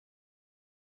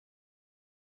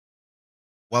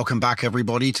Welcome back,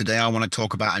 everybody. Today I want to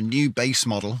talk about a new base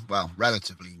model. Well,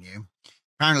 relatively new.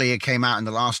 Apparently it came out in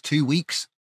the last 2 weeks.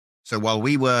 So while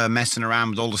we were messing around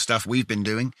with all the stuff we've been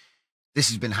doing, this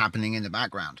has been happening in the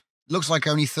background. Looks like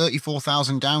only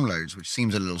 34,000 downloads, which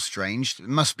seems a little strange. There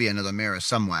must be another mirror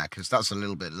somewhere because that's a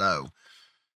little bit low.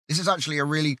 This is actually a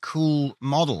really cool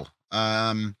model.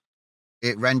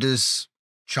 It renders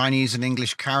Chinese and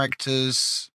English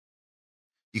characters.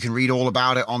 You can read all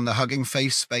about it on the Hugging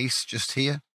Face space just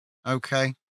here.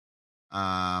 Okay.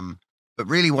 But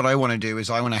really what I want to do is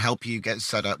I want to help you get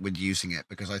set up with using it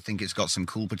because I think it's got some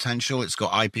cool potential. It's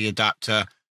got IPAdapter,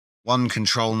 one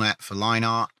Controlnet for line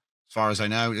art, as far as I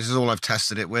know. This is all I've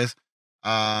tested it with.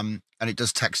 And it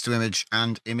does text to image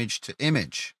and image to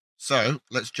image. So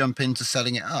let's jump into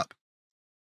setting it up.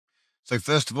 So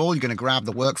first of all, you're going to grab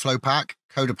the workflow pack,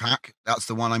 Koda pack. That's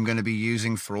the one I'm going to be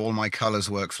using for all my colors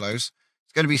workflows.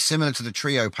 It's going to be similar to the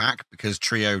Trio pack because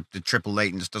Trio, the triple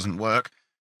latent, just doesn't work.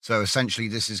 So essentially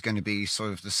this is going to be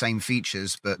sort of the same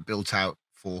features, but built out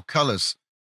for colors.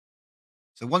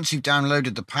 So once you've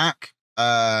downloaded the pack,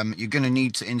 you're going to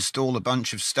need to install a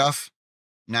bunch of stuff.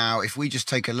 Now, if we just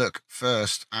take a look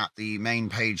first at the main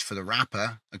page for the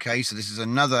wrapper. Okay, so this is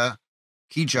another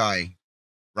Kijai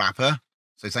wrapper.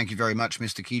 So thank you very much,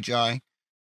 Mr. Kijai.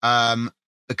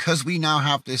 Because we now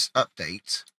have this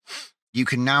update, you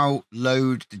can now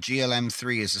load the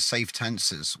GLM3 as a safe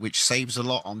tensors, which saves a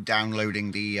lot on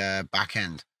downloading the back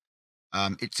end.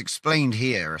 It's explained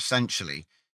here, essentially.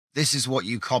 This is what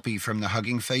you copy from the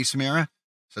Hugging Face mirror.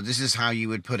 So this is how you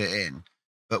would put it in.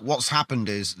 But what's happened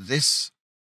is this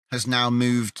has now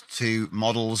moved to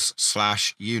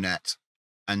models/UNet.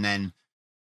 And then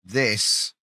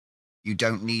this, you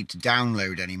don't need to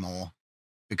download anymore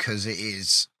because it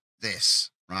is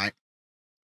this, right?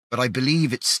 But I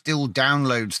believe it still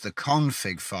downloads the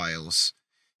config files.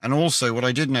 And also what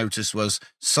I did notice was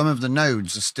some of the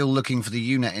nodes are still looking for the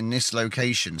unit in this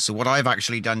location. So what I've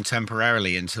actually done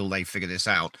temporarily until they figure this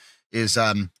out is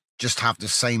just have the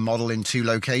same model in 2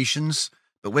 locations.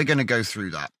 But we're going to go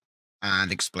through that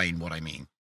and explain what I mean.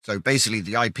 So basically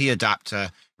the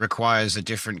IPAdapter requires a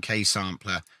different K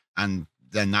sampler, and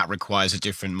then that requires a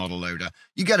different model loader.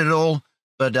 You get it all,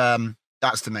 but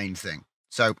that's the main thing.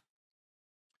 So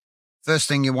first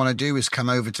thing you want to do is come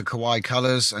over to Koda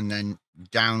Colors and then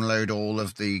download all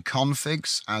of the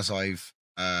configs as I've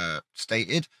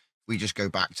stated. We just go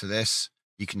back to this.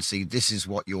 You can see this is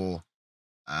what your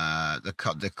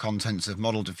the contents of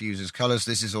model diffusers colors.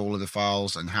 This is all of the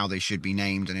files and how they should be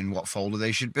named and in what folder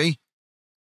they should be.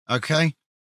 Okay.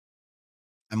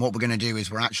 And what we're going to do is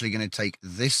we're actually going to take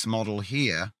this model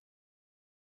here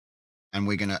and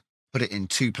we're going to put it in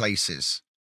 2 places.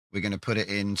 We're going to put it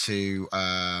into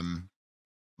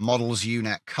models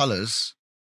UNet colors,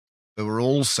 but we're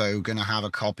also going to have a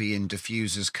copy in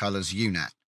diffusers colors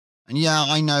UNet. And yeah,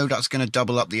 I know that's going to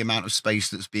double up the amount of space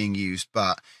that's being used,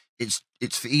 but it's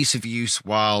for ease of use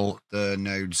while the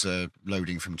nodes are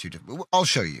loading from 2 different. I'll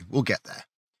show you. We'll get there.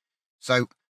 So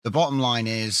the bottom line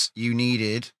is you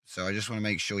needed. So I just want to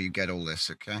make sure you get all this.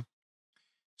 Okay.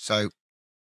 So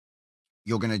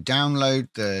you're going to download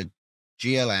the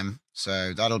GLM.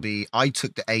 So that'll be, I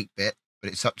took the 8-bit,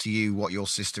 but it's up to you what your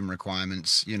system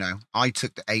requirements, I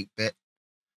took the 8-bit,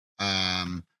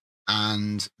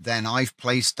 and then I've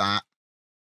placed that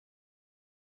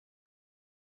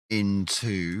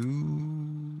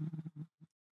into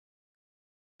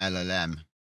LLM,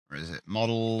 or is it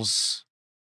models?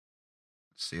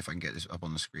 Let's see if I can get this up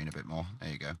on the screen a bit more.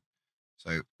 There you go.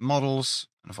 So models,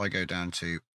 and if I go down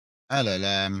to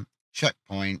LLM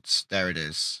checkpoints, there it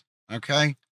is.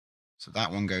 Okay. So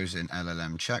that one goes in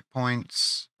LLM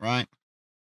checkpoints, right?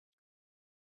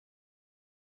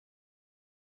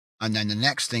 And then the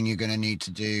next thing you're going to need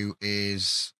to do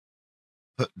is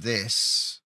put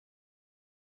this,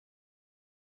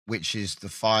 which is the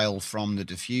file from the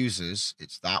diffusers.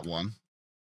 It's that one.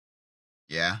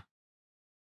 Yeah.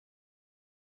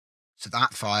 So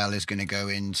that file is going to go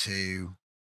into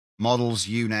models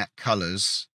UNet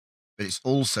colors, but it's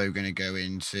also going to go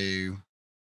into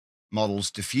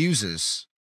models diffusers.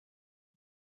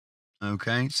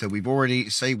 Okay, so we've already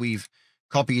we've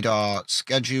copied our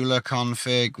scheduler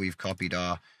config, we've copied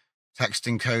our text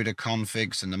encoder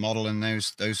configs and the model in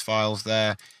those files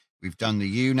there. We've done the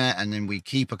unit, and then we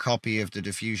keep a copy of the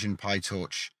diffusion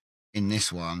PyTorch in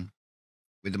this one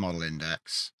with the model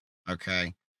index.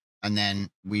 Okay, and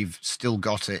then we've still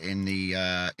got it in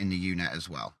the unit as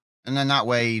well. And then that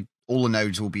way all the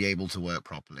nodes will be able to work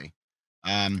properly.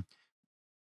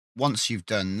 Once you've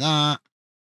done that,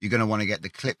 you're going to want to get the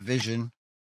clip vision.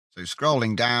 So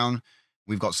scrolling down,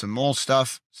 we've got some more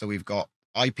stuff. So we've got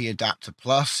IPAdapter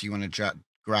Plus. You want to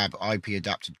grab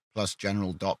IPAdapter plus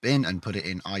general.bin and put it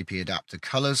in IPAdapter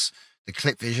colors. The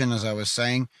clip vision, as I was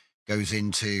saying, goes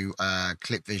into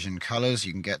clip vision colors.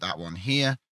 You can get that one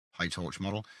here, PyTorch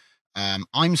model.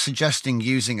 I'm suggesting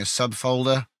using a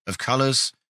subfolder of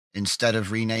colors instead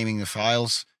of renaming the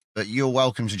files, but you're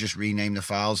welcome to just rename the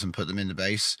files and put them in the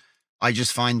base. I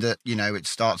just find that, it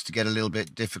starts to get a little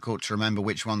bit difficult to remember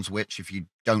which one's which if you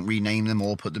don't rename them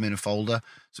or put them in a folder.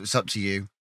 So it's up to you.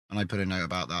 And I put a note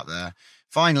about that there.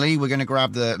 Finally, we're going to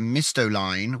grab the Misto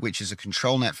line, which is a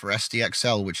Controlnet for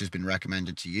SDXL, which has been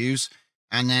recommended to use.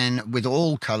 And then with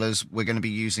all colors, we're going to be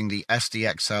using the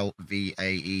SDXL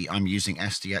VAE. I'm using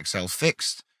SDXL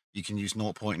fixed. You can use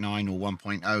 0.9 or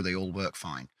 1.0. They all work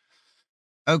fine.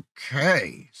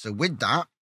 Okay, so with that,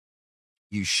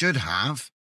 you should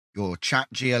have your chat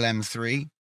GLM3.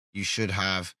 You should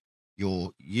have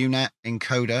your UNet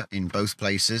encoder in both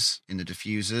places, in the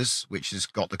diffusers, which has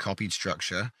got the copied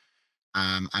structure,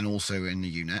 and also in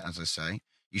the UNet, as I say.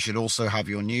 You should also have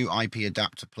your new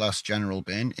IPAdapter plus general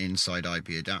bin inside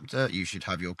IPAdapter. You should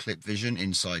have your clip vision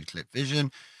inside clip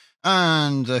vision.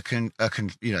 And this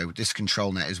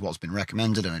Controlnet is what's been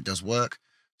recommended, and it does work.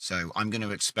 So I'm going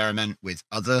to experiment with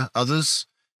others,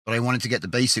 but I wanted to get the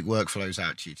basic workflows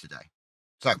out to you today.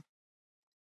 So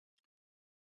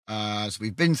as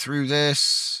we've been through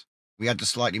this, we had to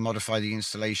slightly modify the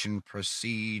installation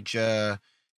procedure,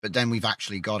 but then we've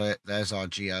actually got it. There's our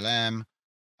GLM.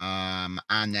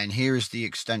 And then here is the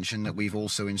extension that we've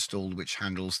also installed, which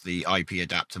handles the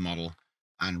IPAdapter model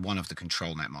and one of the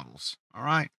Controlnet models. All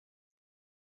right.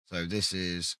 So this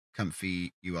is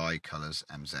comfyui Colors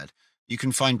MZ. You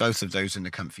can find both of those in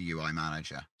the comfyui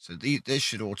manager. So this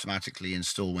should automatically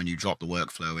install when you drop the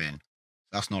workflow in.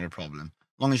 That's not a problem.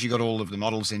 As long as you got all of the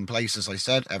models in place, as I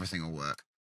said, everything will work.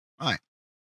 Right.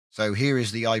 So here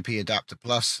is the IPAdapter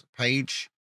Plus page.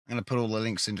 I'm going to put all the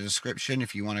links in the description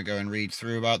if you want to go and read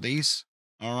through about these.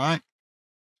 All right.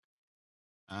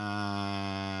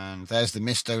 And there's the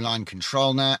Misto line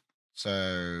Controlnet.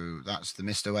 So that's the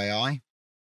Misto AI.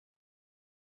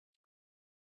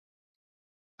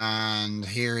 And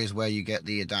here is where you get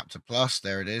the Adapter Plus.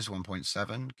 There it is,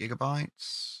 1.7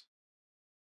 gigabytes.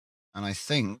 And I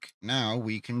think now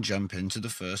we can jump into the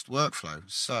first workflow.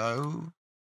 So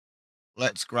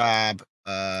let's grab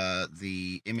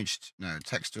the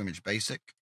Txt2img Basic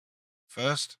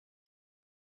first.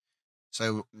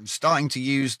 So I'm starting to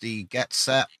use the get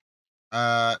set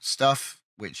stuff,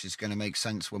 which is going to make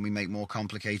sense when we make more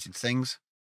complicated things.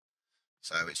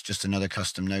 So it's just another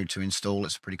custom node to install.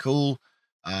 It's pretty cool.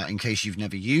 In case you've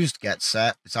never used get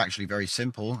set, it's actually very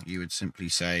simple. You would simply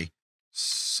say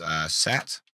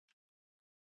set.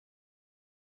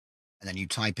 And then you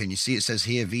type in, you see it says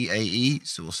here VAE.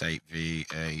 So we'll say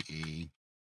VAE.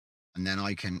 And then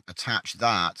I can attach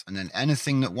that. And then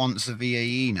anything that wants a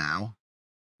VAE now,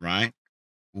 right,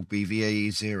 will be VAE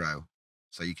 0.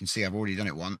 So you can see I've already done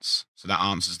it once. So that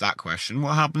answers that question.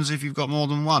 What happens if you've got more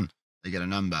than one? They get a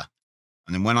number.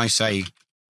 And then when I say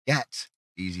get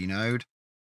easy node,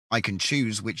 I can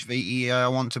choose which VAE I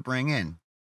want to bring in.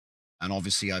 And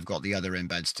obviously I've got the other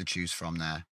embeds to choose from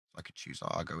there. So I could choose,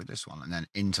 I'll go with this one, and then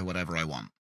into whatever I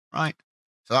want, right?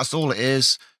 So that's all it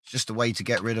is. It's just a way to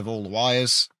get rid of all the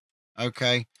wires,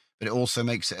 okay? But it also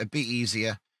makes it a bit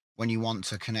easier when you want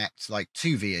to connect like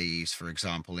 2 VAEs, for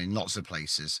example, in lots of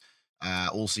places.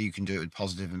 Also, you can do it with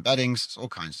positive embeddings. It's all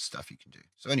kinds of stuff you can do.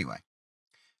 So anyway,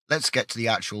 let's get to the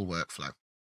actual workflow.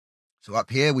 So up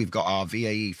here, we've got our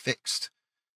VAE fixed.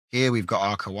 Here we've got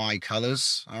our kawaii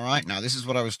colors. All right, now this is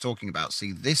what I was talking about.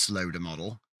 See, this loader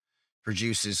model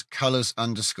produces colors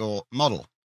underscore model,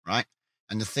 right?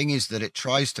 And the thing is that it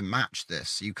tries to match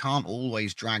this. You can't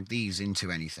always drag these into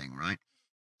anything, right?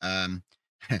 And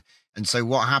so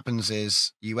what happens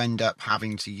is you end up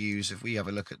having to use, if we have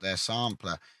a look at their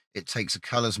sampler, it takes a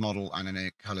colors model and then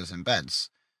it colors embeds.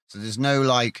 So there's no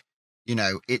like,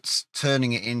 it's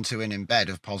turning it into an embed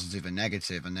of positive and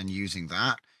negative and then using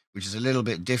that, which is a little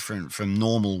bit different from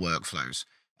normal workflows.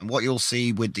 And what you'll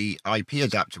see with the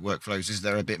IPAdapter workflows is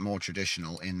they're a bit more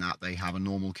traditional in that they have a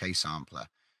normal K sampler.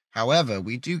 However,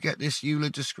 we do get this Euler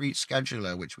discrete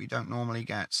scheduler, which we don't normally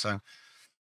get. So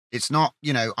it's not,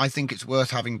 I think it's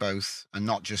worth having both and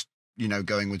not just,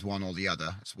 going with one or the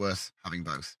other. It's worth having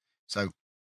both. So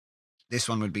this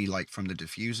one would be like from the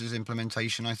diffusers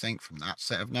implementation, I think, from that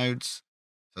set of nodes.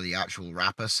 So the actual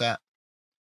wrapper set.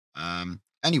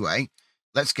 Anyway,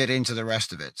 let's get into the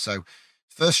rest of it. So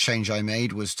first change I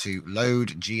made was to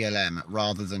load GLM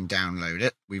rather than download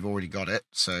it. We've already got it.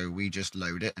 So we just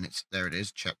load it and there it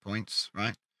is, checkpoints,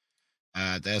 right?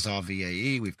 There's our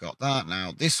VAE. We've got that.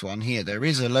 Now, this one here, there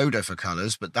is a loader for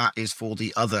colors, but that is for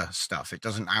the other stuff. It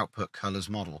doesn't output colors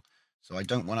model. So I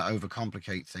don't want to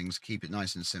overcomplicate things. Keep it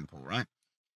nice and simple, right?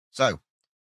 So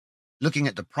looking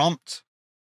at the prompt,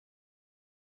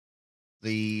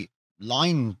 the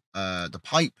line, the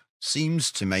pipe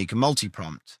seems to make a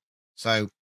multi-prompt. So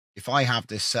if I have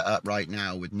this set up right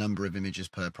now with number of images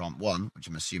per prompt 1, which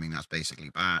I'm assuming that's basically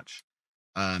batch,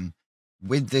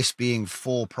 with this being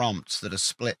 4 prompts that are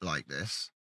split like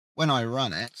this, when I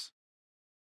run it,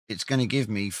 it's going to give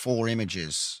me 4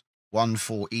 images, 1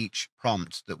 for each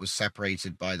prompt that was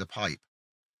separated by the pipe.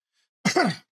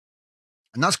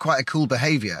 And that's quite a cool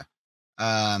behavior,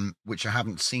 which I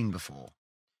haven't seen before.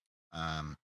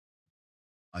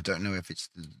 I don't know if it's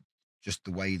just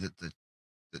the way that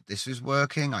that this is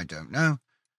working. I don't know.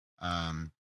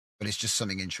 But it's just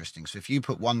something interesting. So if you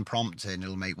put 1 prompt in,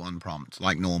 it'll make 1 prompt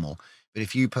like normal. But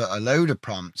if you put a load of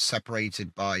prompts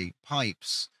separated by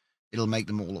pipes, it'll make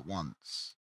them all at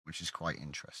once, which is quite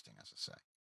interesting, as I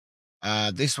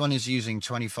say. This one is using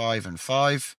 25 and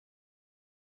 5.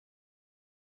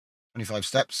 25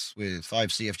 steps with 5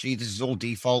 CFG. This is all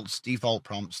default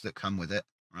prompts that come with it,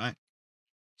 right?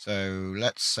 So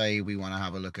let's say we want to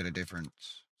have a look at a different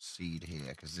seed here,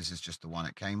 because this is just the one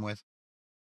it came with.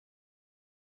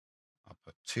 I'll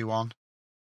put 2 on.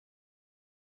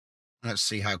 Let's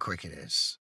see how quick it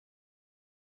is.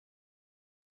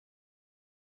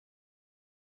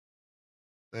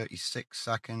 "36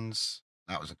 seconds.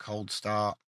 That was a cold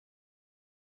start.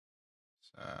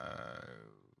 So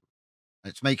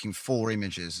it's making 4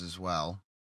 images as well.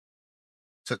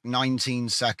 Took 19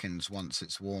 seconds once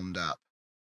it's warmed up.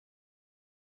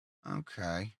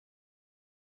 Okay.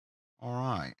 All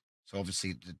right. So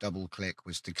obviously the double click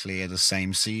was to clear the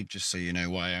same seed, just so you know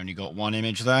why I only got 1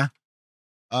 image there.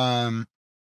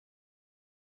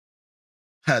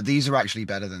 These are actually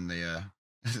better than the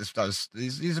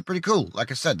these are pretty cool.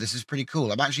 Like I said, this is pretty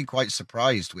cool. I'm actually quite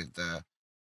surprised with the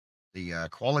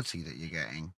quality that you're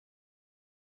getting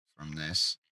from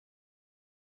this.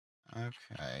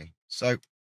 Okay. So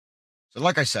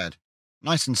like I said,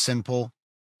 nice and simple.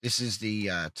 This is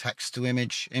the text to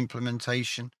image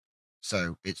implementation.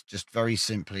 So it's just very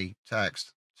simply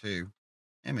text to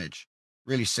image.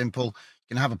 Really simple.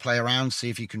 You can have a play around,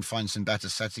 see if you can find some better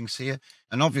settings here.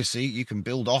 And obviously you can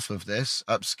build off of this,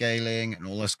 upscaling and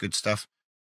all this good stuff.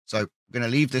 So I'm going to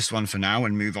leave this one for now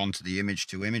and move on to the image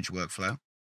to image workflow.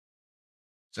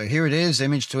 So here it is,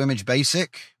 image to image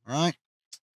basic, right?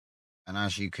 And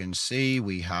as you can see,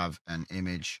 we have an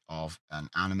image of an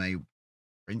anime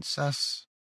princess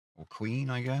or queen,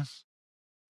 I guess.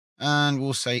 And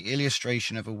we'll say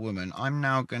illustration of a woman. I'm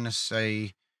now going to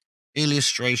say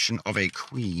illustration of a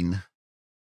queen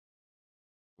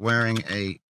wearing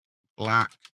a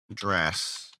black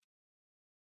dress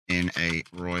in a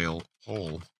royal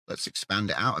hall. Let's expand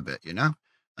it out a bit, you know?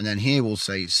 And then here we'll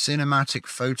say cinematic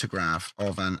photograph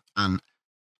of an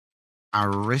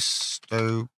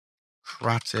aristocratic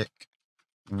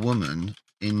woman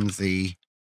in the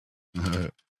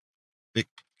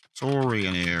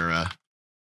Victorian era.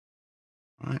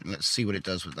 All right, let's see what it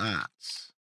does with that.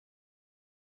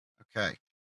 Okay,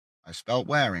 I spelled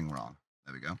wearing wrong.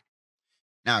 There we go.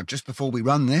 Now, just before we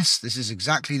run this is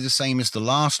exactly the same as the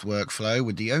last workflow,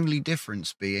 with the only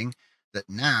difference being that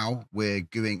now we're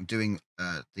doing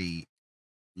the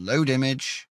load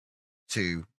image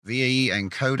to VAE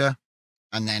encoder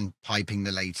and then piping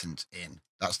the latent in.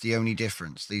 That's the only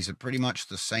difference. These are pretty much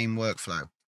the same workflow.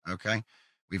 Okay,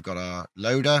 we've got our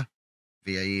loader,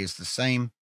 VAE is the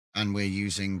same, and we're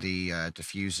using the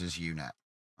diffusers unit.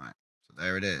 Right, so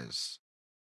there it is.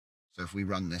 So if we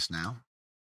run this now,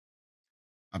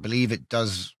 I believe it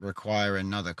does require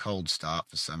another cold start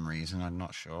for some reason. I'm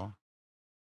not sure.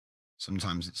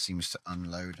 Sometimes it seems to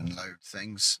unload and load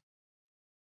things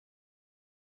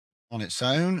on its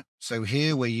own. So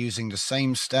here we're using the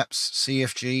same steps,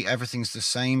 CFG, everything's the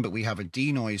same, but we have a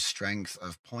denoise strength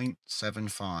of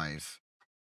 0.75.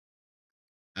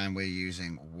 And we're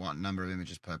using what number of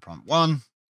images per prompt? 1.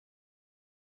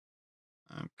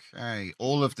 Okay,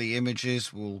 all of the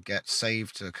images will get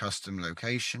saved to a custom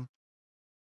location.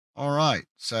 All right,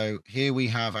 so here we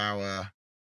have our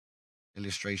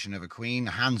illustration of a queen.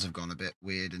 The hands have gone a bit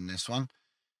weird in this one.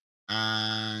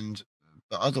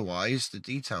 But otherwise, the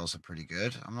details are pretty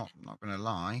good. I'm not going to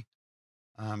lie.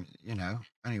 You know,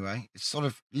 anyway, it sort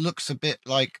of looks a bit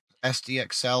like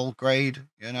SDXL grade,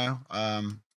 you know,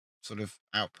 sort of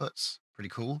outputs. Pretty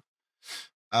cool.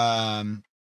 Hands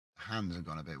have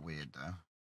gone a bit weird, though.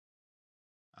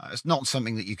 It's not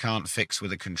something that you can't fix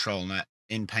with a Controlnet.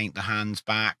 In Paint the hands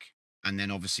back. And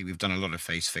then obviously we've done a lot of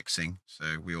face fixing,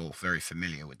 so we're all very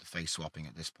familiar with the face swapping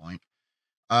at this point.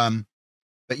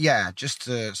 But yeah, just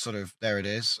to sort of, there it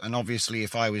is. And obviously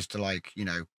if I was to like, you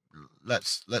know,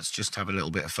 let's just have a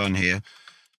little bit of fun here.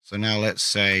 So now let's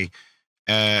say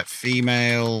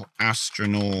female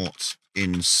astronaut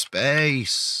in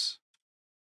space,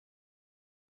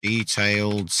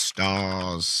 detailed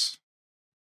stars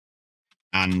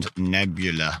and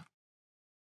nebula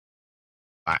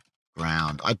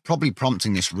background. I'm probably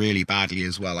prompting this really badly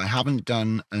as well. I haven't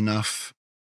done enough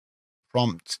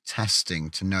prompt testing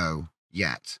to know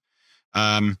yet.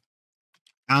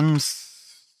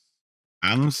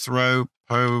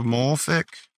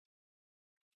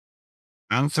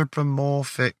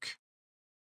 Anthropomorphic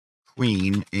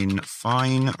queen in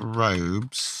fine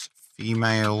robes,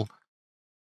 female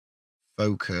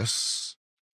focus.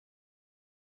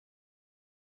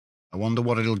 I wonder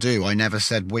what it'll do. I never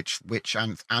said which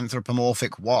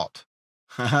anthropomorphic what.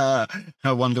 I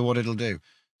wonder what it'll do.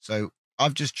 So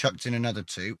I've just chucked in another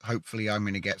 2. Hopefully I'm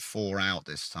going to get 4 out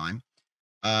this time.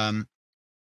 And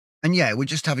yeah, we're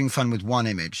just having fun with one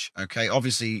image. Okay.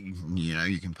 Obviously, you know,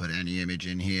 you can put any image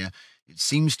in here. It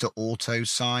seems to auto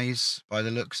size by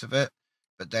the looks of it,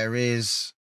 but there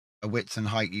is a width and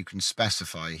height you can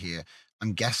specify here.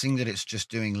 I'm guessing that it's just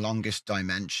doing longest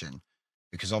dimension,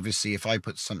 because obviously if I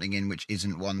put something in which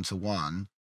isn't 1-to-1,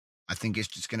 I think it's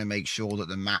just going to make sure that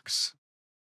the max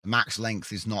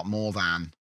length is not more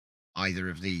than either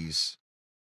of these.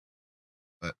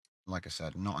 But like I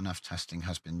said, not enough testing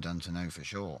has been done to know for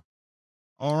sure.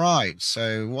 All right,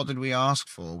 so what did we ask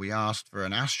for? We asked for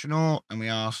an astronaut and we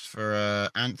asked for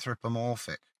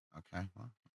anthropomorphic. Okay.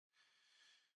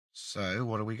 So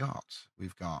what do we got?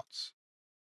 We've got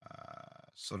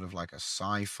sort of like a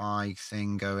sci-fi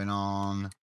thing going on.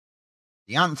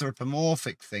 The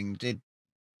anthropomorphic thing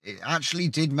actually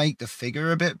did make the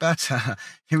figure a bit better.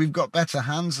 We've got better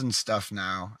hands and stuff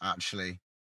now, actually.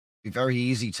 It'd be very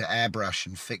easy to airbrush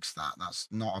and fix that. That's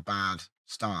not a bad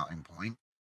starting point.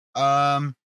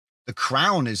 The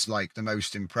crown is like the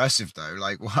most impressive though.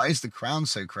 Like, why is the crown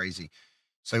so crazy?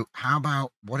 So how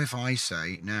about, what if I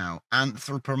say now,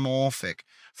 anthropomorphic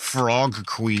frog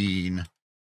queen?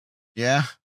 Yeah,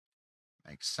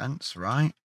 makes sense,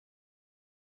 right?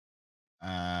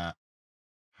 Hang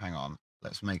on,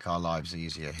 let's make our lives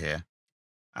easier here.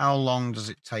 How long does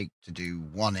it take to do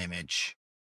one image?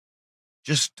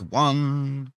 Just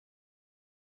one.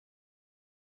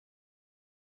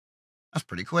 That's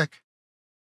pretty quick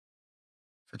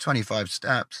for 25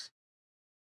 steps.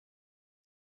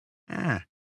 Yeah.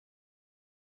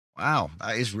 Wow,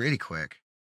 that is really quick.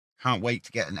 Can't wait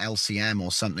to get an LCM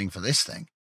or something for this thing.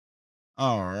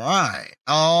 All right.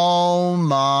 Oh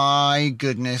my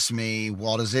goodness me.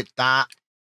 What is it? That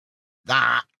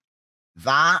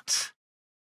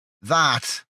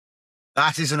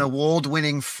is an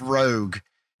award-winning frog.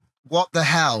 What the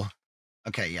hell?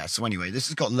 Okay, yeah. So anyway, this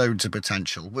has got loads of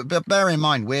potential. But bear in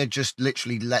mind, we're just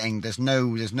literally letting, there's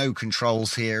no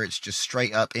controls here. It's just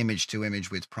straight up image to image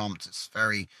with prompt. It's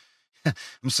very,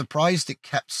 I'm surprised it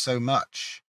kept so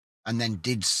much and then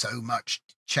did so much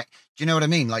check. Do you know what I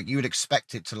mean? Like, you would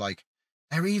expect it to, like,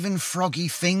 they're even froggy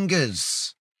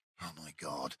fingers. Oh my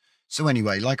God. So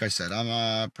anyway, like I said,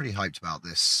 I'm pretty hyped about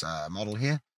this model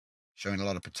here, showing a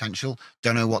lot of potential.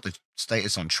 Don't know what the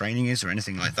status on training is or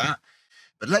anything like that.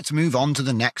 But let's move on to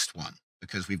the next one,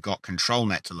 because we've got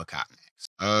Controlnet to look at next.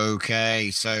 Okay,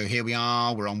 so here we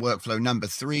are. We're on workflow number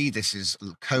 3. This is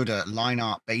Koda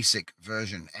Art Basic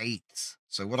version 8.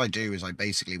 So what I do is I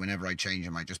basically, whenever I change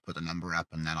them, I just put the number up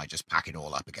and then I just pack it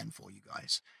all up again for you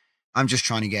guys. I'm just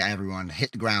trying to get everyone to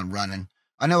hit the ground running.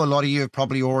 I know a lot of you have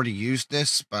probably already used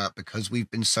this, but because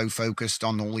we've been so focused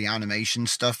on all the animation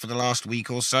stuff for the last week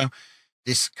or so,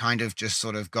 this kind of just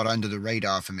sort of got under the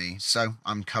radar for me. So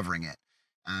I'm covering it.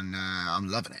 And I'm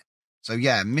loving it. So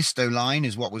yeah, Mistoline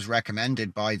is what was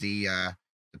recommended by the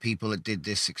people that did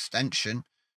this extension.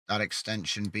 That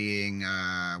extension being,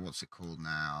 what's it called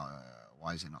now?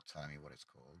 Why is it not telling me what it's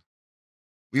called?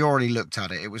 We already looked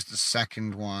at it. It was the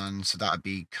second one. So that would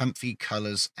be Comfy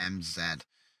Colors MZ.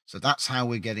 So that's how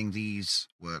we're getting these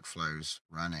workflows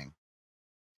running.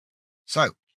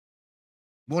 So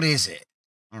what is it?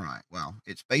 All right, well,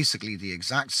 it's basically the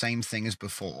exact same thing as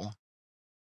before,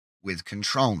 with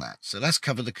Controlnet. So let's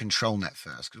cover the Controlnet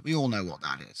first, because we all know what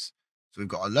that is. So we've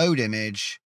got a load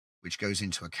image, which goes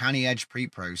into a Canny Edge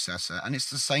preprocessor, and it's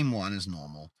the same one as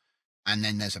normal. And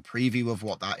then there's a preview of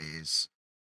what that is.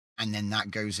 And then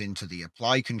that goes into the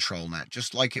apply Controlnet,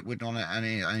 just like it would on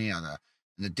any other.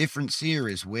 And the difference here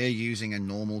is we're using a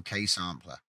normal K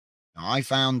sampler. Now, I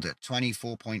found that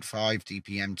 24.5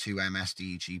 DPM2M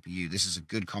SDE GPU, this is a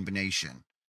good combination.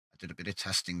 I did a bit of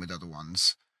testing with other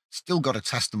ones. Still got to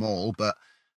test them all, but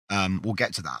we'll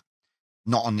get to that.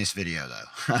 Not on this video,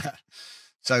 though.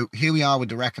 So here we are with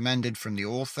the recommended from the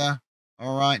author.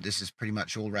 All right, this is pretty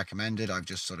much all recommended. I've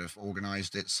just sort of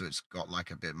organized it so it's got like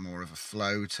a bit more of a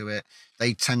flow to it.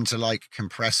 They tend to like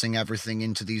compressing everything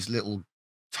into these little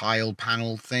tile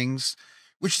panel things,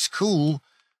 which is cool.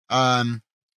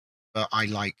 But I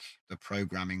like the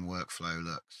programming workflow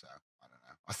look, so I don't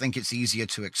know. I think it's easier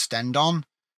to extend on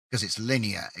because it's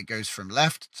linear. It goes from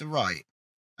left to right,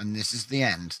 and this is the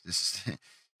end. This is,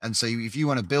 and so if you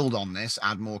want to build on this,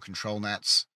 add more control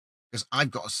nets, because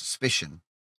I've got a suspicion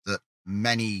that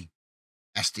many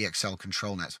SDXL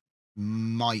control nets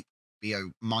might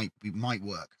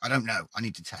work. I don't know. I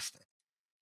need to test it.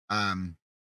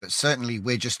 But certainly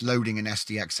we're just loading an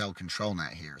SDXL control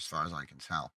net here, as far as I can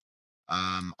tell.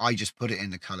 I just put it in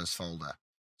the colors folder.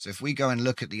 So if we go and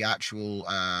look at the actual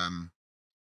the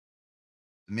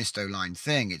Misto line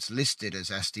thing, it's listed as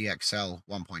SDXL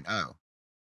 1.0.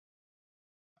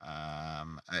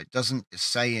 It doesn't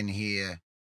say in here,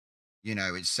 you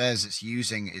know, it says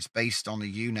it's based on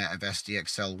the UNet of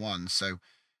SDXL 1. So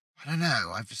I don't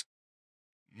know. I've just,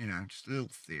 you know, just a little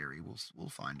theory. We'll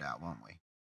find out, won't we?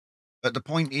 But the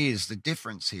point is, the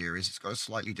difference here is it's got a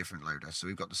slightly different loader. So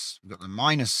we've got the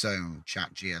minus zone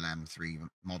ChatGLM3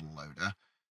 model loader,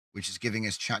 which is giving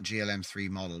us ChatGLM3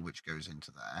 model, which goes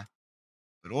into there.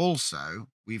 But also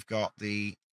we've got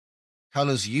the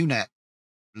Kolors UNet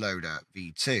loader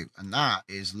v2, and that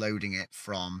is loading it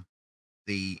from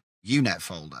the UNet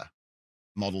folder,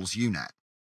 models UNet,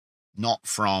 not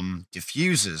from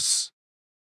Diffuser's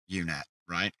UNet,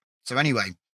 right? So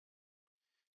anyway,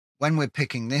 when we're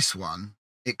picking this one,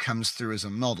 it comes through as a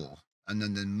model, and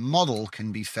then the model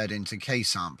can be fed into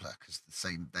KSampler because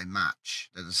they match,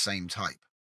 they're the same type,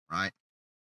 right?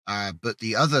 But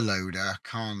the other loader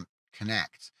can't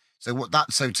connect. So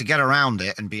to get around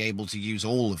it and be able to use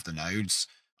all of the nodes,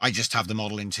 I just have the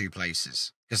model in two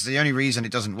places, because the only reason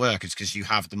it doesn't work is because you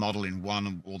have the model in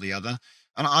one or the other.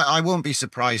 And I won't be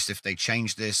surprised if they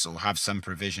change this or have some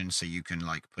provision so you can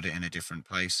like put it in a different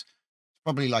place.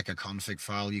 Probably like a config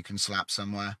file you can slap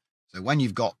somewhere. So when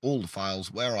you've got all the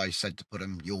files where I said to put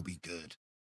them, you'll be good.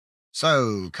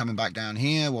 So coming back down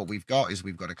here, what we've got is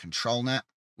we've got a control net,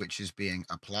 which is being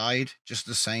applied just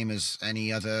the same as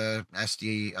any other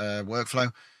SD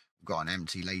workflow. We've got an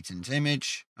empty latent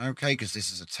image, okay, because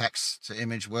this is a text to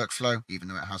image workflow, even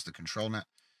though it has the control net.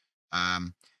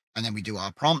 And then we do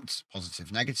our prompt,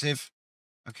 positive, negative,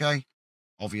 okay.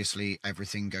 Obviously,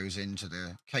 everything goes into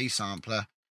the KSampler,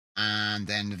 and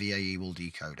then the VAE will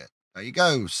decode it. There you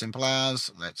go, simple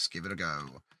as. Let's give it a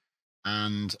go.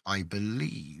 And I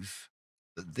believe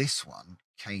that this one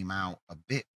came out a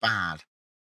bit bad.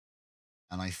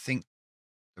 And I think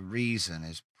the reason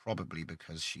is probably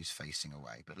because she's facing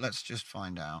away. But let's just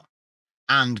find out.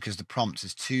 And because the prompt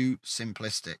is too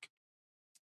simplistic.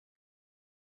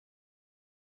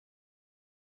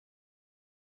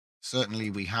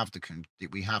 Certainly we have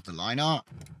the line art.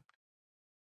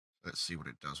 Let's see what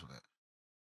it does with it.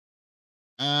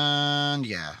 And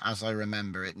yeah, as I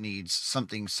remember, it needs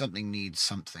something needs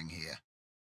something here.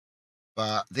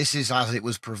 But this is as it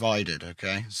was provided,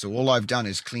 okay? So all I've done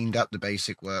is cleaned up the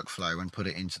basic workflow and put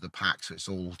it into the pack so it's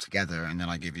all together, and then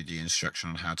I give you the instruction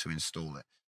on how to install it.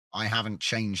 I haven't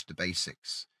changed the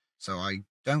basics. So I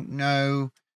don't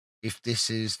know if this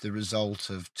is the result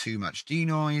of too much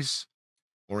denoise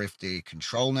or if the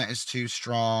control net is too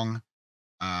strong.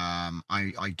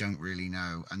 I don't really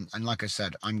know. And like I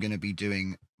said, I'm going to be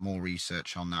doing more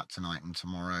research on that tonight and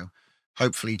tomorrow,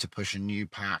 hopefully to push a new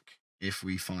pack if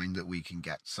we find that we can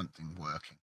get something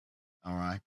working. All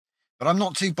right. But I'm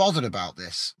not too bothered about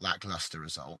this lackluster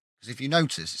result, because if you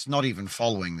notice, it's not even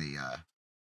following the,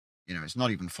 it's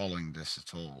not even following this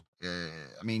at all.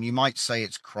 I mean, you might say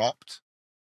it's cropped.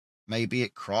 Maybe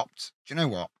it cropped. Do you know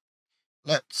what?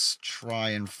 Let's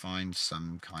try and find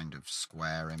some kind of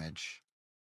square image.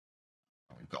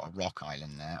 We've got a rock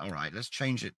island there. All right, let's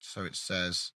change it so it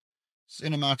says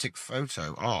cinematic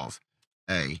photo of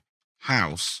a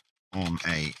house on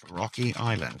a rocky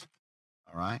island.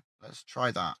 All right, let's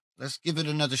try that. Let's give it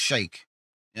another shake,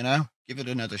 give it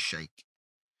another shake.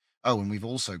 Oh, and we've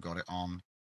also got it on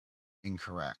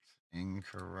incorrect.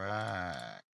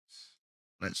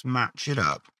 Let's match it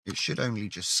up. It should only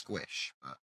just squish,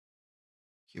 but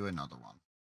cue another one.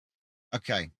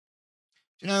 Okay.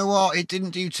 Do you know what? It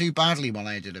didn't do too badly when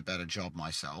I did a better job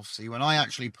myself. See, when I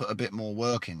actually put a bit more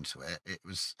work into it, it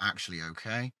was actually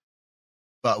okay.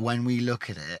 But when we look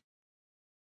at it,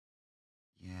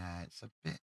 yeah, it's a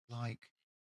bit like,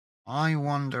 I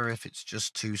wonder if it's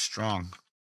just too strong.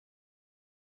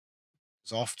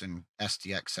 Because often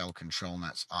SDXL control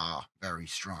nets are very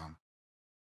strong.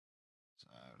 So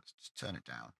let's just turn it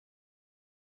down.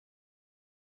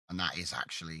 And that is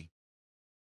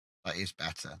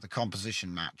better. The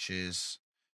composition matches.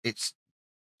 It's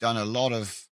done a lot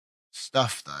of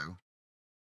stuff though.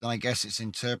 Then I guess it's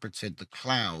interpreted the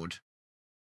cloud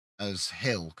as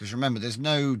hill. Because remember, there's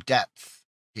no depth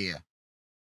here.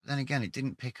 But then again, it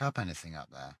didn't pick up anything up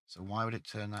there. So why would it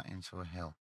turn that into a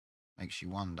hill? Makes you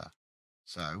wonder.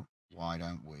 So why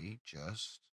don't we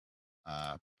just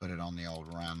put it on the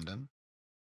old random,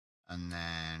 and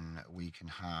then we can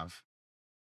have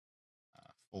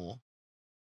 4.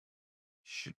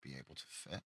 Should be able to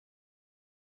fit.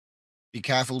 Be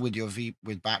careful with your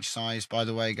with batch size, by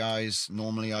the way, guys.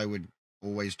 Normally I would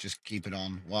always just keep it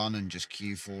on 1 and just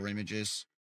queue 4 images.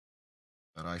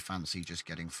 But I fancy just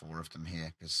getting 4 of them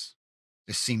here because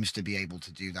this seems to be able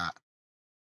to do that.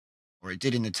 Or it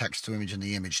did in the text-to-image and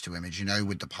the image-to-image, you know,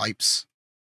 with the pipes.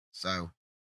 So,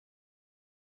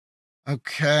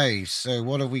 okay, so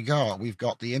what have we got? We've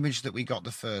got the image that we got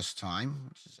the first time,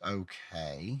 which is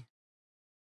okay.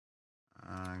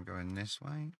 Going this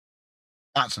way.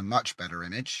 That's a much better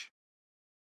image.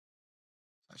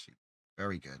 It's actually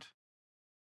very good.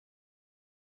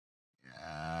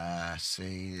 Yeah,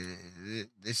 see,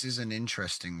 this is an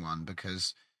interesting one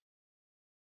because,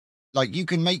 like, you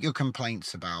can make your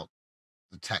complaints about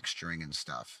the texturing and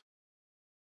stuff,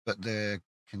 but the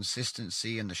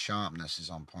consistency and the sharpness is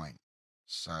on point.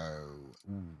 So,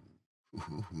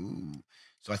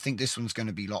 so I think this one's going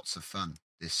to be lots of fun.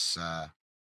 This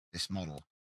model.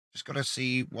 Just got to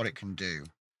see what it can do.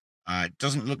 It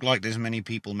doesn't look like there's many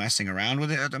people messing around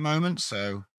with it at the moment,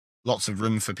 so lots of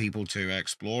room for people to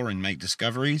explore and make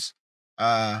discoveries.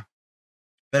 But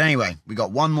anyway, we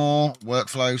got one more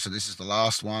workflow, so this is the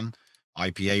last one,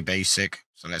 IPA Basic.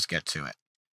 So let's get to it.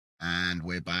 And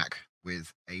we're back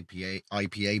with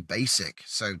IPA Basic.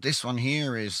 So this one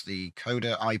here is the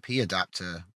Koda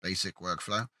IPAdapter Basic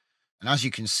workflow. And as you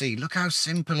can see, look how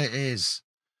simple it is.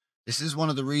 This is one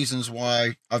of the reasons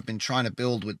why I've been trying to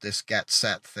build with this get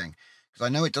set thing, because I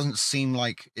know it doesn't seem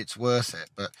like it's worth it,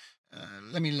 but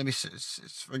let me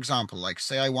for example, like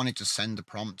say I wanted to send the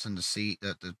prompt and the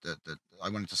I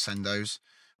wanted to send those,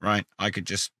 right? I could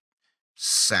just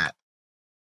set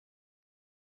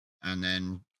and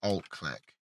then alt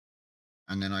click,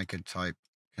 and then I could type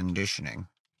conditioning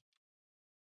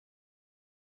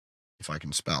if I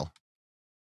can spell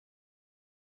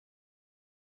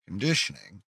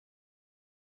conditioning.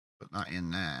 Put that in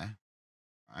there,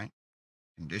 right?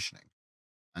 Conditioning.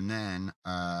 And then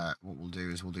what we'll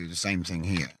do is we'll do the same thing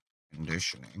here.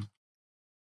 Conditioning.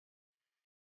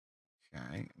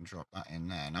 Okay, and drop that in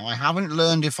there. Now, I haven't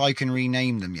learned if I can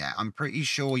rename them yet. I'm pretty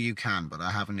sure you can, but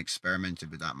I haven't experimented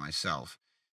with that myself.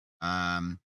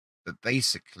 But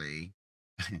basically,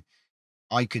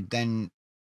 I could then,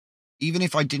 even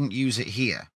if I didn't use it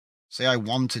here, say I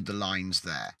wanted the lines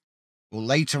there, well,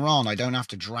 later on, I don't have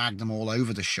to drag them all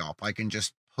over the shop. I can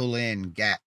just pull in,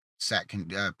 get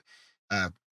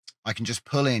I can just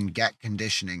pull in get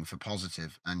conditioning for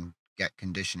positive and get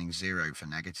conditioning 0 for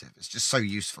negative. It's just so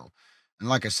useful. And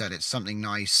like I said, it's something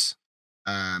nice.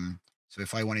 So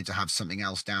if I wanted to have something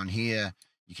else down here,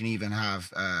 you can even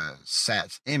have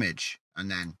set image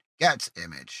and then get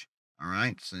image. All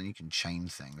right. So then you can chain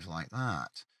things like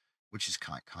that, which is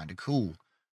kind of cool.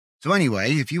 So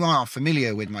anyway, if you are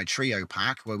familiar with my trio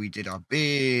pack where we did our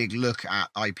big look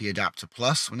at IPAdapter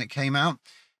Plus when it came out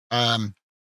for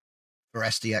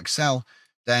SDXL,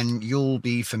 then you'll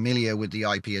be familiar with the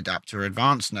IPAdapter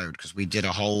Advanced node because we did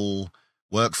a whole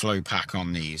workflow pack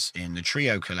on these in the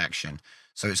trio collection.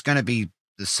 So it's going to be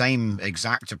the same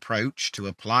exact approach to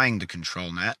applying the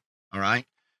Controlnet, all right,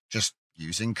 just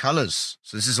using colors.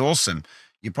 So this is awesome.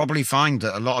 You probably find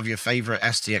that a lot of your favorite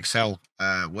SDXL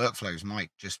workflows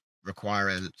might just require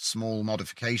a small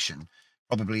modification,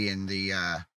 probably in the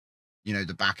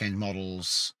the back-end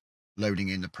models, loading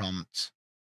in the prompt,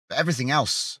 but everything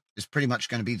else is pretty much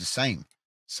going to be the same.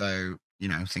 So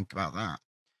think about that.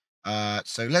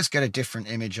 So let's get a different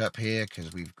image up here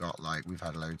because we've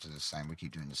had loads of the same. We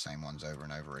keep doing the same ones over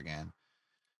and over again.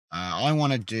 I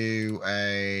want to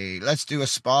let's do a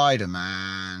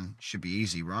Spider-Man. Should be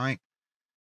easy, right?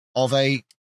 Of a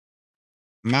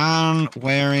man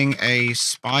wearing a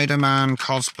Spider-Man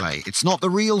cosplay. It's not the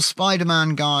real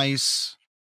Spider-Man, guys.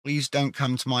 Please don't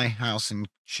come to my house and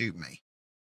shoot me.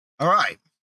 All right.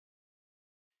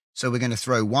 So we're going to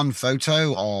throw one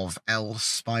photo of El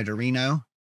Spiderino.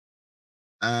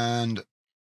 And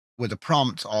with a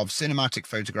prompt of cinematic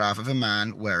photograph of a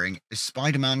man wearing a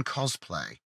Spider-Man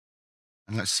cosplay.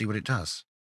 And let's see what it does.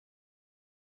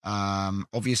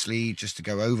 Obviously, just to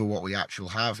go over what we actually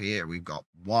have here, we've got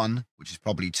 1, which is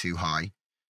probably too high.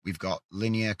 We've got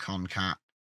linear, concat.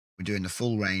 We're doing the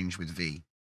full range with V.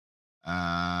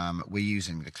 We're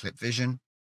using the clip vision.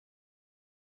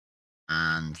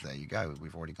 And there you go.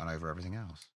 We've already gone over everything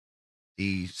else.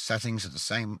 The settings are the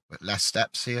same, but less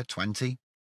steps here, 20.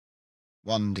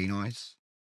 1 denoise.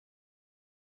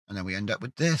 And then we end up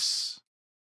with this.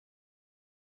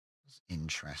 That's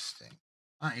interesting.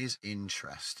 That is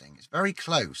interesting. It's very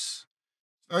close.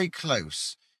 It's very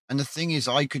close. And the thing is,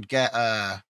 I could get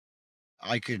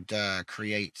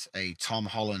create a Tom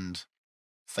Holland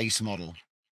face model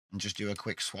and just do a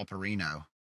quick swapperino.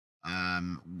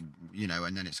 You know,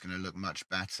 and then it's going to look much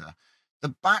better.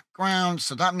 The background,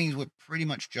 so that means we're pretty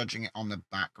much judging it on the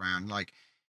background. Like,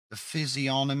 the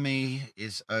physiognomy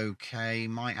is okay.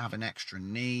 Might have an extra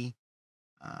knee.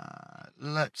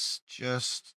 Let's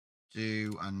just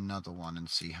do another one and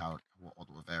see what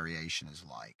the variation is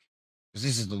like. Because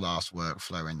this is the last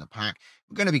workflow in the pack.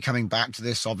 We're going to be coming back to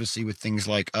this, obviously, with things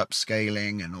like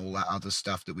upscaling and all that other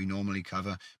stuff that we normally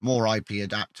cover. More IP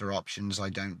adapter options, I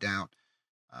don't doubt.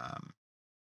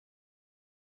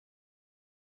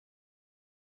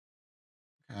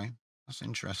 Okay, that's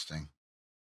interesting.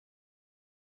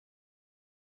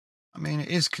 I mean, it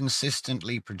is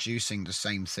consistently producing the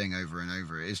same thing over and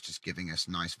over. It is just giving us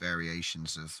nice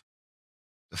variations of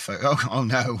the photo. Oh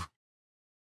no.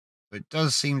 But it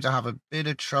does seem to have a bit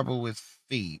of trouble with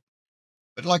feet.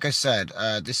 But like I said,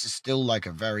 this is still like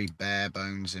a very bare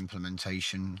bones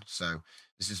implementation. So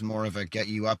this is more of a get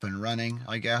you up and running,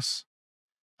 I guess.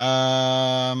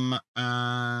 And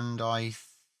I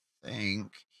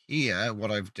think here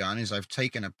what I've done is I've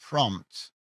taken a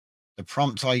prompt. The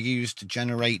prompt I used to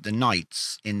generate the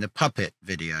knights in the puppet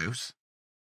videos.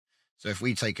 So if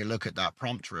we take a look at that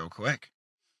prompt real quick.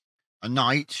 A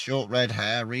knight, short red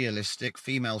hair, realistic,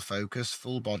 female focus,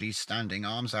 full body, standing,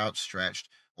 arms outstretched,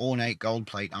 ornate gold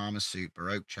plate armor suit,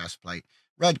 baroque chest plate,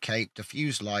 red cape,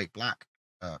 diffused light, black,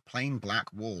 plain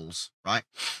black walls, right?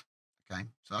 Okay,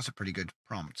 so that's a pretty good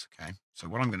prompt, okay? So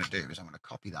what I'm going to do is I'm going to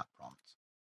copy that prompt,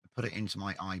 put it into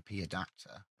my IP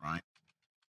adapter, right?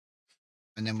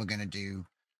 And then we're going to do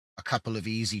a couple of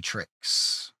easy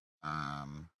tricks.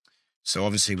 So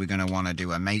obviously we're going to want to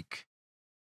do a make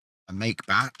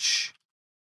batch.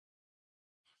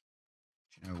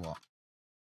 Do you know what?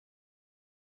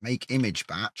 Make image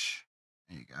batch.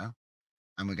 There you go.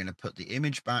 And we're going to put the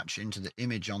image batch into the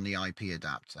image on the IP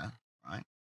adapter, right?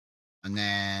 And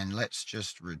then let's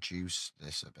just reduce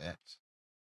this a bit.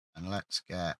 And let's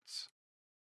get,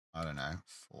 I don't know,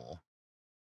 4.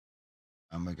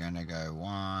 And we're going to go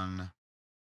 1.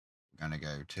 We're going to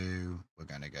go 2. We're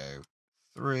going to go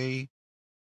 3.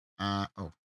 Oh,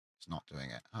 it's not doing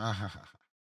it.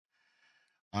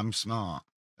 I'm smart.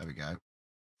 There we go.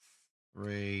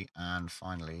 3 and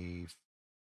finally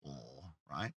 4,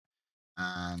 right?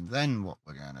 And then what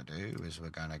we're going to do is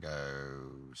we're going to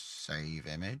go save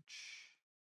image.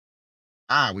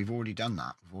 We've already done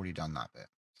that. We've already done that bit.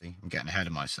 See, I'm getting ahead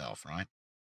of myself, right?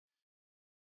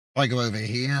 If I go over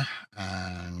here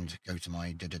and go to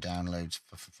my downloads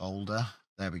folder,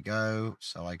 there we go.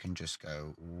 So I can just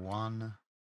go 1,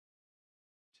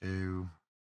 2,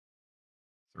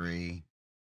 3,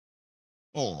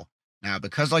 4. Now,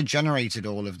 because I generated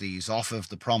all of these off of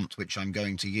the prompt, which I'm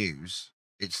going to use,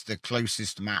 it's the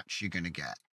closest match you're going to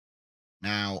get.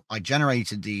 Now, I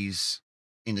generated these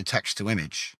in the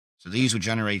text-to-image. So these were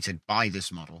generated by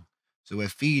this model. So we're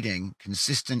feeding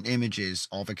consistent images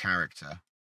of a character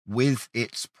with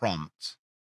its prompt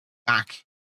back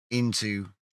into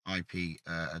IP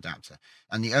adapter.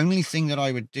 And the only thing that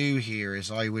I would do here is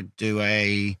I would do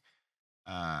a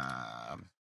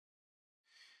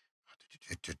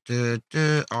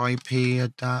IP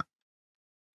adapter.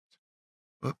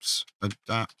 Oops,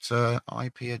 adapter,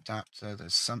 IP adapter.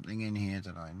 There's something in here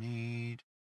that I need.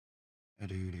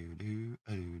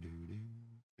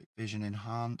 Vision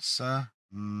enhancer.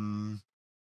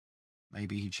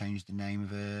 Maybe he changed the name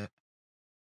of it.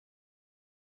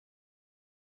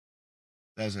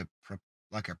 There's a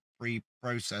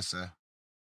preprocessor,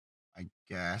 I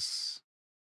guess.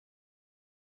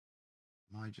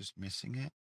 Am I just missing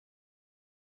it?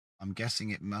 I'm guessing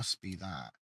it must be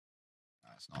that. No,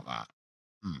 it's not that.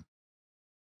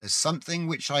 There's something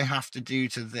which I have to do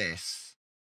to this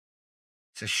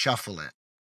to shuffle it.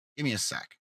 Give me a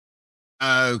sec.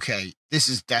 Okay, this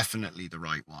is definitely the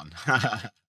right one.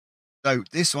 So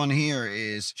this one here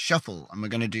is shuffle, and we're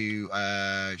going to do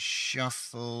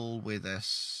shuffle with a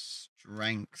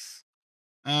strength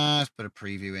Let's put a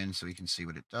preview in so we can see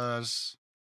what it does.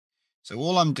 So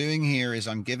all I'm doing here is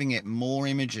I'm giving it more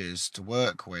images to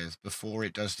work with before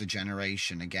it does the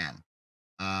generation again.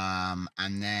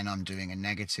 And then I'm doing a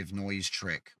negative noise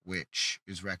trick, which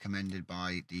is recommended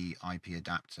by the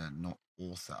IPAdapter, not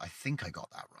author. I think I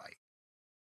got that right.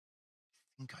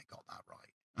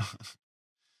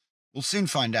 We'll soon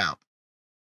find out.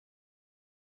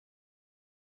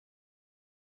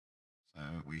 So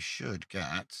we should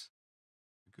get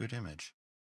a good image.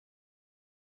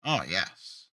 Oh,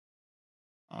 yes.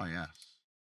 Oh, yes.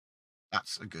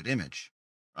 That's a good image,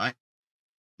 right?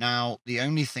 Now, the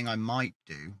only thing I might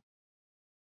do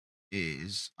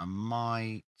is I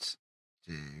might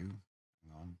do,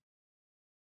 hang on,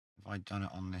 have I done it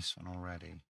on this one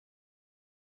already?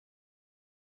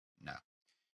 No.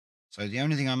 So the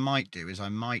only thing I might do is I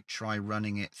might try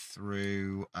running it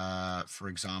through, for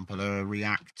example, a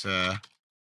reactor.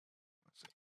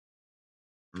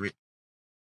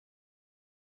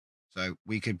 So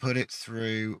we could put it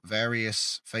through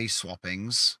various face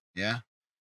swappings, yeah.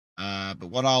 But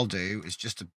what I'll do is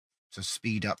just to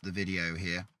speed up the video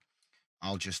here,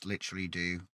 I'll just literally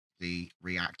do the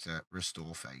reactor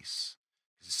restore face.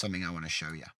 This is something I want to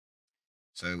show you.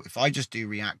 So if I just do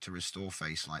reactor restore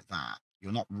face like that,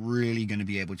 you're not really going to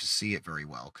be able to see it very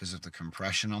well because of the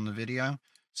compression on the video.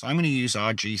 So I'm going to use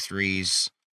RG3's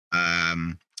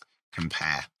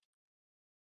compare,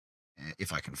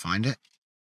 if I can find it.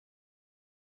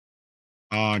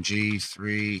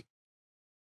 RG3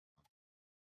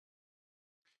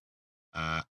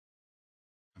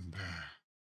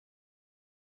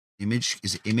 image,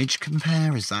 is it image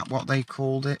compare? Is that what they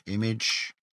called it?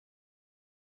 Image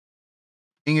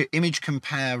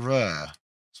comparer.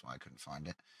 That's why I couldn't find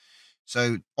it.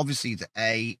 So obviously the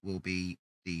A will be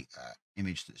the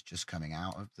image that's just coming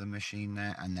out of the machine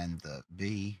there, and then the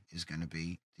B is going to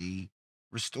be the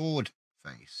restored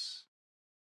face.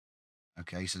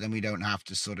 Okay, so then we don't have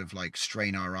to sort of like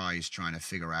strain our eyes trying to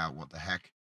figure out what the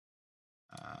heck.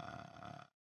 Just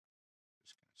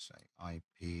going to say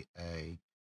IPA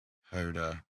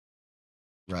Koda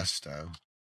Resto,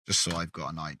 just so I've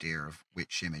got an idea of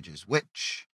which image is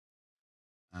which.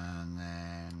 And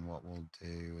then what we'll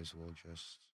do is we'll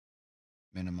just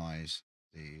minimize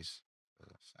these for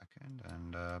a second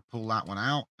and pull that one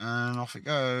out, and off it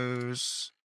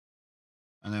goes.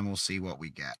 And then we'll see what we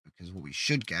get, because what we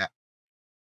should get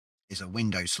is a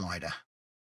window slider.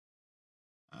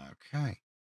 Okay,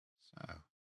 so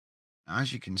now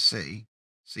as you can see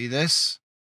this?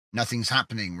 Nothing's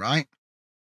happening, right?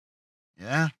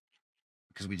 Yeah,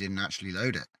 because we didn't actually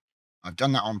load it. I've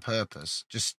done that on purpose,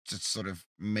 just to sort of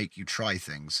make you try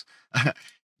things.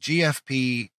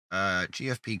 GFP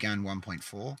GAN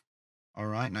 1.4. All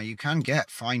right, now you can get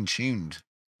fine-tuned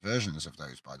versions of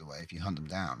those, by the way, if you hunt them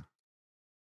down.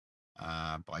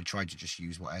 But I tried to just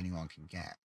use what anyone can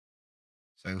get.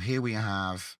 So here we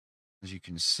have, as you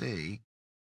can see,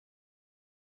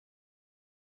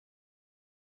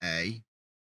 A,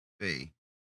 B,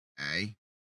 A,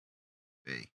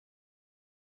 B.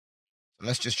 So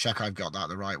let's just check I've got that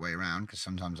the right way around, because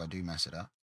sometimes I do mess it up.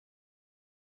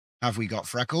 Have we got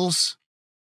freckles?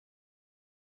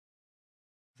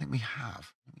 I think we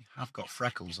have. We have got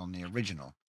freckles on the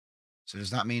original. So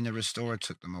does that mean the restorer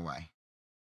took them away?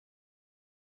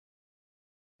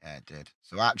 Yeah, it did.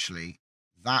 So actually,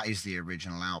 that is the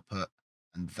original output,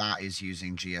 and that is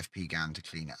using GFP GAN to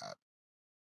clean it up.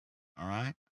 All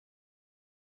right.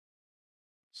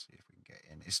 Let's see if we can get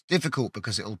in. It's difficult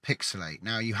because it'll pixelate.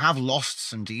 Now, you have lost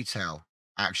some detail,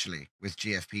 actually, with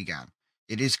GFP GAN.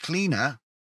 It is cleaner,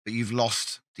 but you've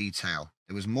lost detail.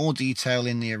 There was more detail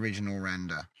in the original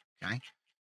render, okay?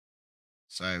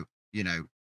 So, you know,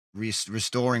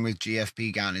 restoring with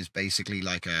GFP GAN is basically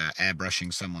like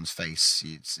airbrushing someone's face.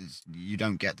 You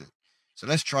don't get that. So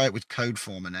let's try it with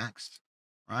CodeFormer next,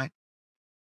 right?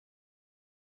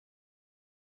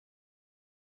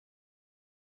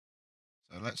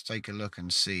 So let's take a look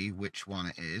and see which one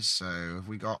it is. So have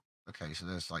we got, okay, so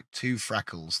there's like 2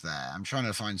 freckles there. I'm trying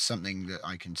to find something that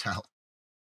I can tell.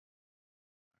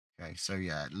 Okay, so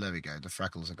yeah, there we go. The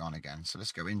freckles are gone again. So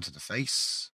let's go into the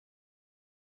face.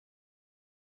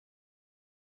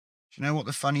 Do you know what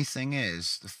the funny thing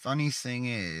is? The funny thing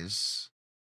is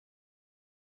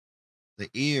the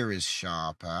ear is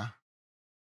sharper.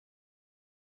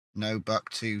 No buck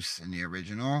tooth in the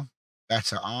original.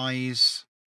 Better eyes.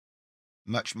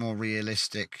 Much more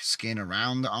realistic skin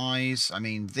around the eyes. I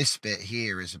mean, this bit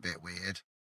here is a bit weird,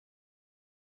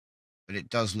 but it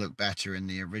does look better in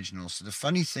the original. So the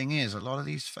funny thing is, a lot of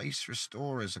these face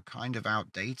restorers are kind of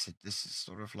outdated. This is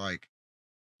sort of like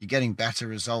you're getting better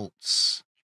results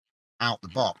out the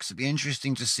box. It'd be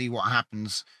interesting to see what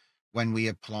happens when we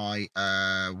apply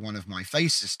one of my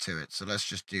faces to it. So let's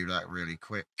just do that really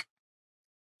quick.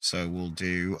 So we'll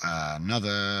do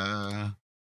another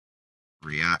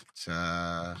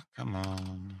reactor. Come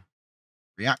on.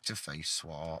 Reactor face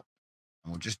swap.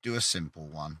 And we'll just do a simple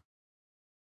one.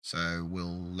 So we'll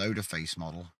load a face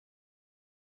model,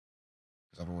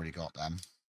 because I've already got them.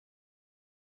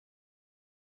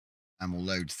 And we'll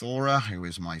load Thora, who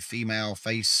is my female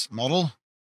face model.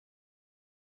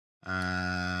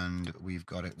 And we've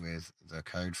got it with the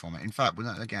code format. In fact,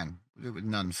 again, we'll do it with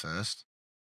none first.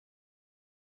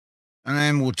 And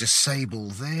then we'll disable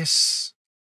this,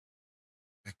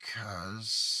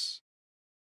 because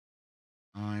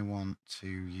I want to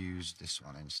use this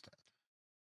one instead.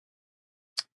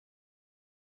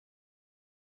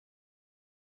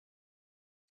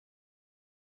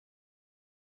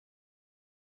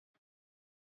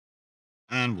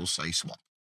 And we'll say swap.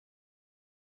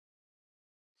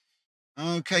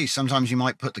 Okay, sometimes you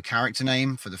might put the character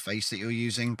name for the face that you're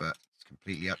using, but it's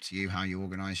completely up to you how you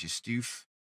organize your stoof.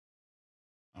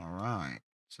 All right,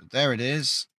 so there it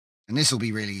is. And this will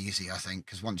be really easy, I think,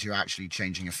 because once you're actually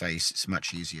changing a face, it's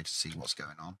much easier to see what's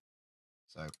going on.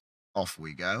 So off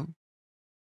we go.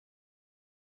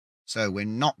 So we're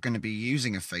not going to be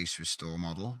using a face restore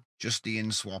model, just the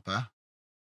in-swapper.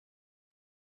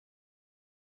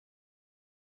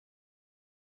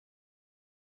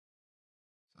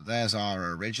 So there's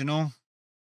our original.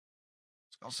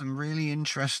 It's got some really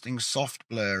interesting soft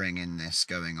blurring in this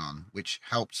going on, which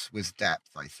helps with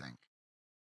depth, I think.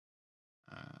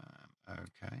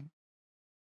 Okay.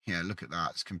 Yeah, look at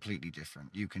that. It's completely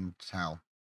different. You can tell.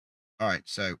 All right,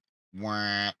 so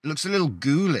it looks a little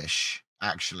ghoulish,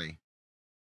 actually.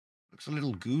 Looks a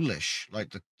little ghoulish, like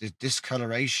the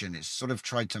discoloration. It's sort of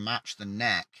tried to match the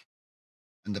neck,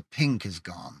 and the pink is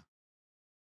gone.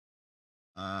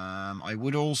 I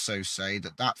would also say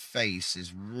that face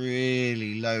is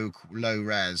really low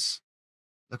res.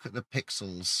 Look at the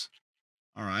pixels.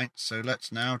 All right, so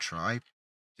let's now try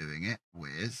doing it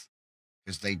with,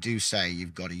 because they do say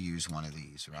you've got to use one of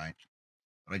these, right?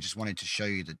 But I just wanted to show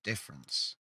you the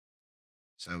difference.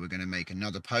 So we're going to make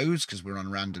another pose because we're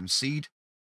on random seed.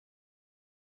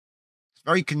 It's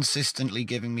very consistently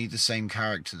giving me the same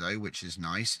character though, which is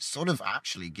nice. It's sort of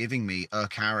actually giving me a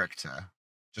character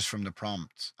just from the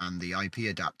prompt and the IP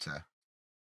adapter.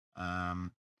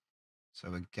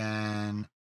 So again,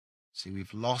 see,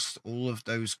 we've lost all of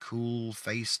those cool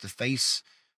face-to-face,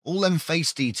 all them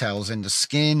face details in the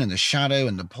skin and the shadow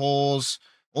and the pores,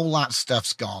 all that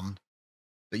stuff's gone.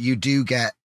 But you do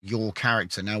get your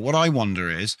character. Now, what I wonder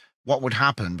is what would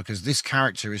happen, because this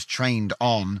character is trained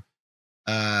on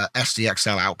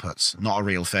SDXL outputs, not a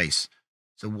real face.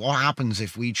 So what happens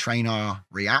if we train our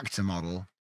reactor model?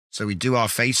 So we do our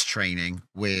face training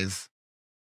with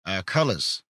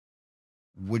colors.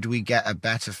 Would we get a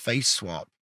better face swap?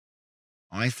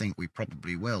 I think we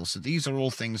probably will. So these are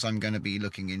all things I'm going to be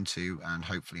looking into and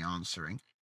hopefully answering.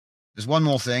 There's one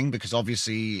more thing, because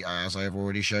obviously, as I have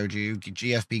already showed you, the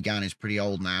GFP GAN is pretty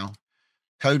old now.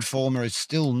 Code Former is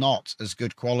still not as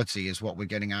good quality as what we're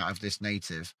getting out of this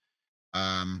native.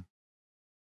 So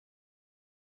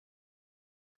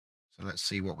let's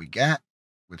see what we get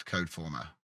with Code Former.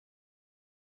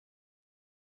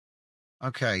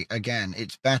 Okay, again,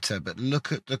 it's better, but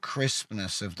look at the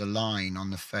crispness of the line on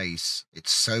the face.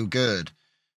 It's so good.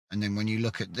 And then when you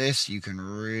look at this, you can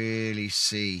really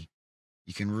see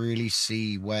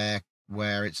where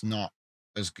it's not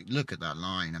as good. Look at that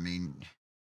line. I mean,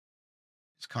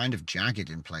 it's kind of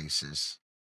jagged in places.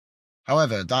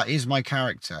 However, that is my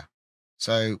character.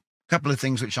 So a couple of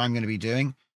things which I'm going to be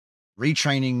doing: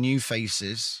 retraining new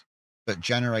faces, but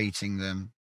generating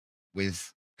them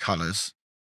with colors,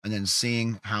 and then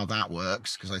seeing how that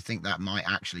works, because I think that might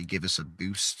actually give us a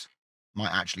boost,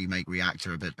 might actually make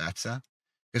Reactor a bit better.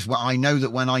 Because I know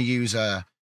that when I use a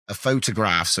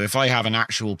photograph, so if I have an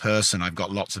actual person, I've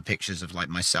got lots of pictures of like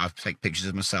myself, take pictures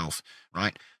of myself,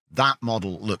 right? That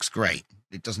model looks great.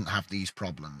 It doesn't have these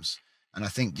problems. And I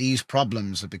think these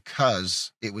problems are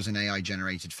because it was an AI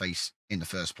generated face in the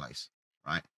first place,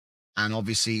 right? And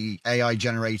obviously AI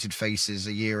generated faces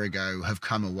a year ago have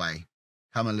come a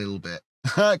little bit,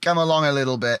 come along a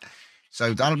little bit.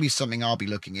 So that'll be something I'll be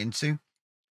looking into.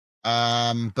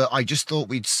 But I just thought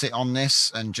we'd sit on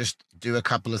this and just do a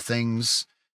couple of things.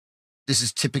 This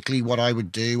is typically what I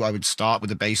would do. I would start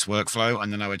with a base workflow,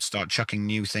 and then I would start chucking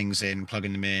new things in,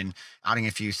 plugging them in, adding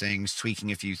a few things,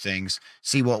 tweaking a few things,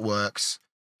 see what works.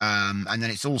 And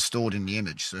then it's all stored in the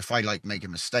image. So if I like make a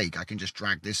mistake, I can just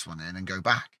drag this one in and go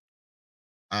back.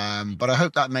 But I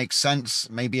hope that makes sense.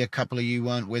 Maybe a couple of you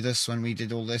weren't with us when we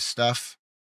did all this stuff.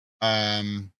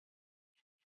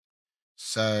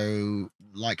 So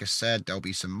like I said, there'll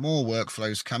be some more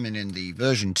workflows coming in the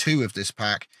version 2 of this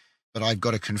pack, but I've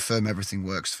got to confirm everything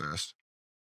works first.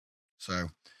 So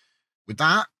with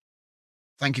that,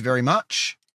 thank you very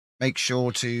much. Make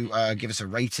sure to give us a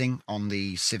rating on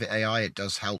the Civet AI. It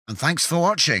does help. And thanks for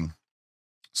watching.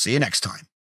 See you next time.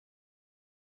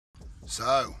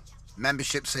 So,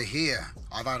 memberships are here.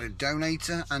 I've added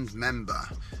donator and member.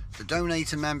 The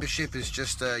donator membership is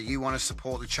just you want to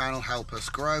support the channel, help us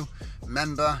grow.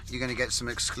 Member, you're going to get some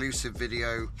exclusive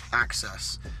video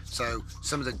access. So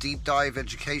some of the deep dive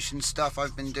education stuff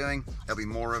I've been doing, there'll be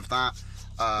more of that.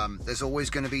 There's always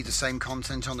going to be the same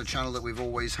content on the channel that we've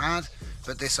always had,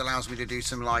 but this allows me to do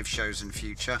some live shows in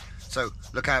future. So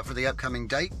look out for the upcoming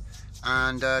date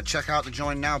and check out the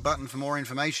join now button for more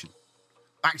information.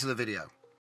 Back to the video.